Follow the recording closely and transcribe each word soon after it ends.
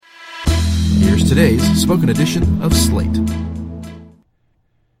today's spoken edition of Slate.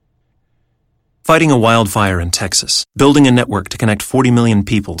 Fighting a wildfire in Texas, building a network to connect 40 million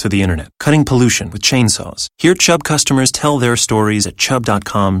people to the internet, cutting pollution with chainsaws. Hear Chubb customers tell their stories at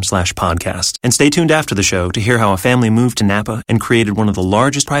chubb.com/podcast. And stay tuned after the show to hear how a family moved to Napa and created one of the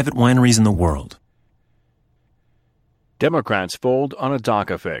largest private wineries in the world. Democrats fold on a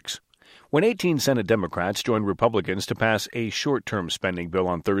DACA fix. When 18 Senate Democrats joined Republicans to pass a short-term spending bill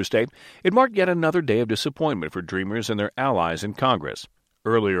on Thursday, it marked yet another day of disappointment for Dreamers and their allies in Congress.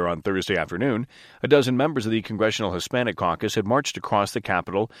 Earlier on Thursday afternoon, a dozen members of the Congressional Hispanic Caucus had marched across the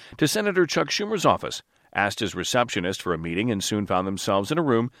Capitol to Senator Chuck Schumer's office, asked his receptionist for a meeting, and soon found themselves in a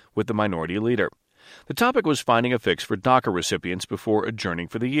room with the minority leader. The topic was finding a fix for DACA recipients before adjourning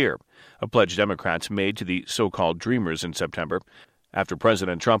for the year, a pledge Democrats made to the so-called Dreamers in September, after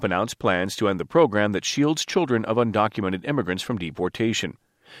President Trump announced plans to end the program that shields children of undocumented immigrants from deportation.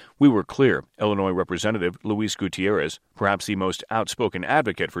 We were clear, Illinois Representative Luis Gutierrez, perhaps the most outspoken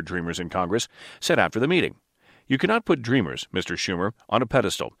advocate for Dreamers in Congress, said after the meeting. You cannot put Dreamers, Mr. Schumer, on a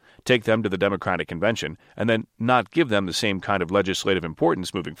pedestal, take them to the Democratic Convention, and then not give them the same kind of legislative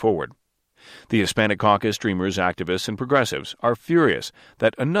importance moving forward. The Hispanic Caucus, Dreamers, activists, and progressives are furious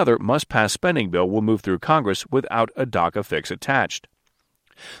that another must-pass spending bill will move through Congress without a DACA fix attached.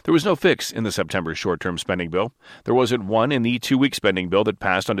 There was no fix in the September short-term spending bill. There wasn't one in the 2-week spending bill that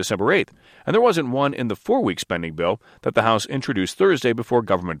passed on December 8th, and there wasn't one in the 4-week spending bill that the House introduced Thursday before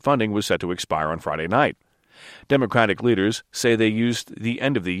government funding was set to expire on Friday night. Democratic leaders say they used the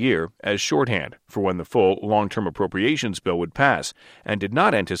end of the year as shorthand for when the full long-term appropriations bill would pass, and did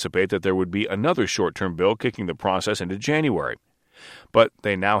not anticipate that there would be another short-term bill kicking the process into January. But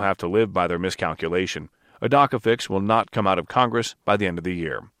they now have to live by their miscalculation. A DACA fix will not come out of Congress by the end of the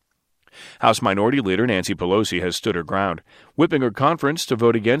year. House Minority Leader Nancy Pelosi has stood her ground, whipping her conference to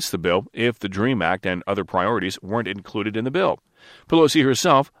vote against the bill if the DREAM Act and other priorities weren't included in the bill. Pelosi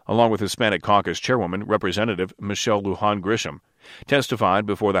herself, along with Hispanic Caucus Chairwoman Representative Michelle Lujan Grisham, testified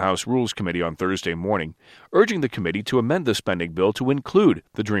before the House Rules Committee on Thursday morning, urging the committee to amend the spending bill to include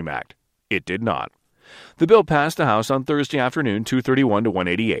the DREAM Act. It did not. The bill passed the House on Thursday afternoon 231 to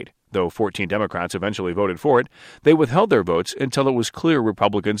 188. Though 14 Democrats eventually voted for it, they withheld their votes until it was clear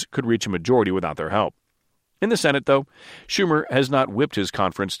Republicans could reach a majority without their help. In the Senate, though, Schumer has not whipped his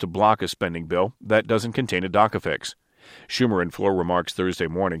conference to block a spending bill that doesn't contain a DACA fix. Schumer, in floor remarks Thursday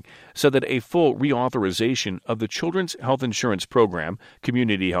morning, said that a full reauthorization of the Children's Health Insurance Program,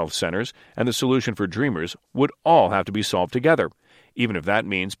 community health centers, and the solution for Dreamers would all have to be solved together, even if that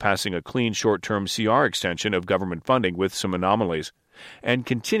means passing a clean short-term CR extension of government funding with some anomalies, and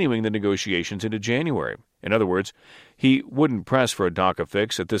continuing the negotiations into January. In other words, he wouldn't press for a DACA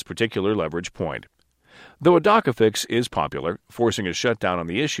fix at this particular leverage point. Though a DACA fix is popular, forcing a shutdown on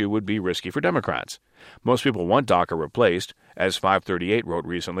the issue would be risky for Democrats. Most people want DACA replaced, as 538 wrote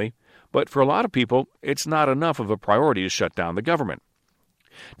recently, but for a lot of people, it's not enough of a priority to shut down the government.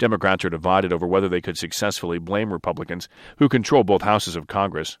 Democrats are divided over whether they could successfully blame Republicans, who control both houses of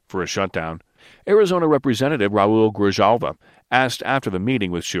Congress, for a shutdown. Arizona Representative Raul Grijalva, asked after the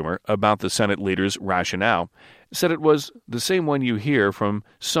meeting with Schumer about the Senate leader's rationale, said it was the same one you hear from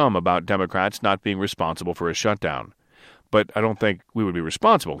some about Democrats not being responsible for a shutdown. But I don't think we would be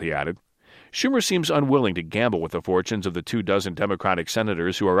responsible, he added. Schumer seems unwilling to gamble with the fortunes of the 24 Democratic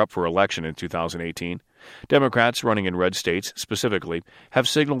senators who are up for election in 2018. Democrats running in red states, specifically, have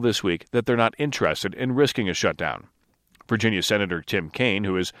signaled this week that they're not interested in risking a shutdown. Virginia Senator Tim Kaine,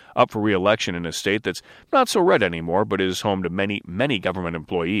 who is up for re-election in a state that's not so red anymore but is home to many, many government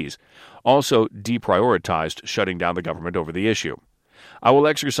employees, also deprioritized shutting down the government over the issue. I will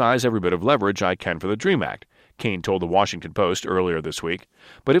exercise every bit of leverage I can for the DREAM Act, Kaine told the Washington Post earlier this week.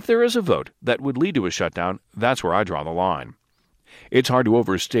 But if there is a vote that would lead to a shutdown, that's where I draw the line. It's hard to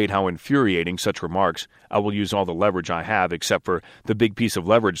overstate how infuriating such remarks, I will use all the leverage I have except for the big piece of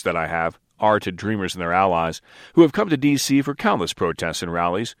leverage that I have, are to Dreamers and their allies, who have come to D.C. for countless protests and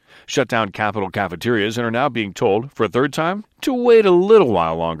rallies, shut down Capitol cafeterias, and are now being told, for a third time, to wait a little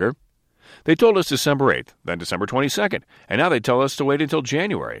while longer. They told us December 8th, then December 22nd, and now they tell us to wait until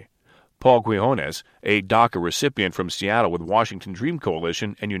January. Paul Quijones, a DACA recipient from Seattle with Washington Dream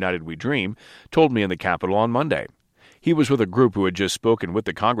Coalition and United We Dream, told me in the Capitol on Monday. He was with a group who had just spoken with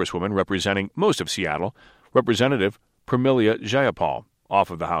the Congresswoman representing most of Seattle, Representative Pramila Jayapal, off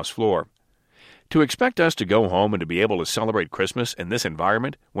of the House floor. To expect us to go home and to be able to celebrate Christmas in this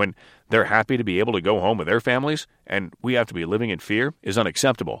environment when they're happy to be able to go home with their families and we have to be living in fear is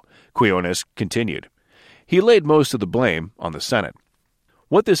unacceptable, Quijones continued. He laid most of the blame on the Senate.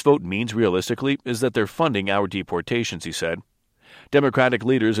 What this vote means realistically is that they're funding our deportations, he said. Democratic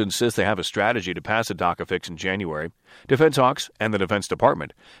leaders insist they have a strategy to pass a DACA fix in January. Defense hawks and the Defense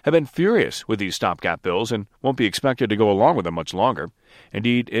Department have been furious with these stopgap bills and won't be expected to go along with them much longer.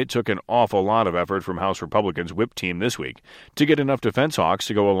 Indeed, it took an awful lot of effort from House Republicans' whip team this week to get enough defense hawks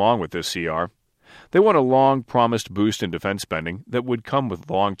to go along with this CR. They want a long-promised boost in defense spending that would come with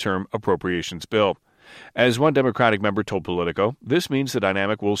a long-term appropriations bill. As one Democratic member told Politico, this means the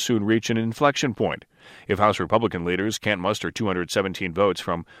dynamic will soon reach an inflection point. If House Republican leaders can't muster 217 votes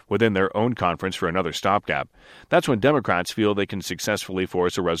from within their own conference for another stopgap, that's when Democrats feel they can successfully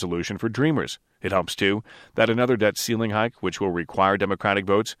force a resolution for Dreamers. It helps, too, that another debt ceiling hike, which will require Democratic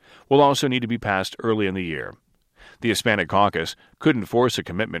votes, will also need to be passed early in the year. The Hispanic Caucus couldn't force a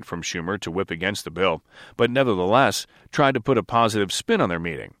commitment from Schumer to whip against the bill, but nevertheless tried to put a positive spin on their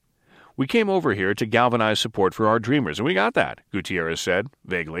meeting. "We came over here to galvanize support for our Dreamers, and we got that," Gutierrez said,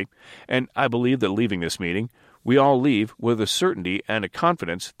 vaguely. "And I believe that leaving this meeting, we all leave with a certainty and a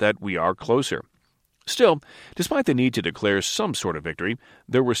confidence that we are closer." Still, despite the need to declare some sort of victory,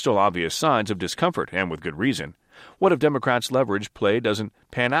 there were still obvious signs of discomfort, and with good reason. What if Democrats' leverage play doesn't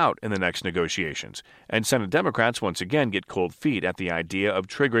pan out in the next negotiations, and Senate Democrats once again get cold feet at the idea of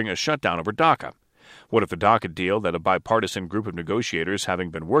triggering a shutdown over DACA? What if the DACA deal that a bipartisan group of negotiators having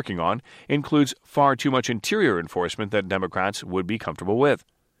been working on includes far too much interior enforcement that Democrats would be comfortable with?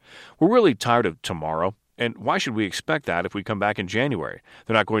 "We're really tired of tomorrow, and why should we expect that if we come back in January?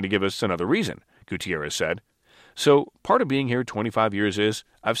 They're not going to give us another reason," Gutierrez said. "So part of being here 25 years is,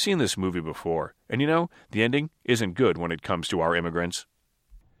 I've seen this movie before, and the ending isn't good when it comes to our immigrants."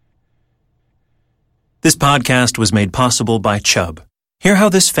 This podcast was made possible by Chubb. Hear how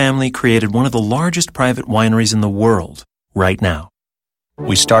this family created one of the largest private wineries in the world right now.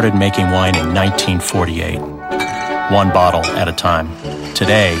 We started making wine in 1948, one bottle at a time.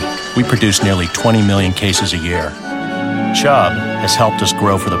 Today, we produce nearly 20 million cases a year. Chubb has helped us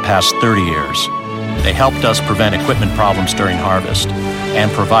grow for the past 30 years. They helped us prevent equipment problems during harvest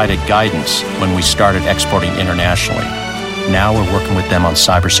and provided guidance when we started exporting internationally. Now we're working with them on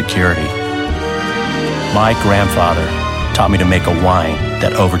cybersecurity. My grandfather taught me to make a wine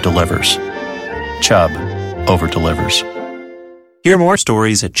that over-delivers. Chubb over-delivers. Hear more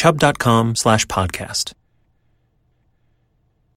stories at chubb.com/podcast.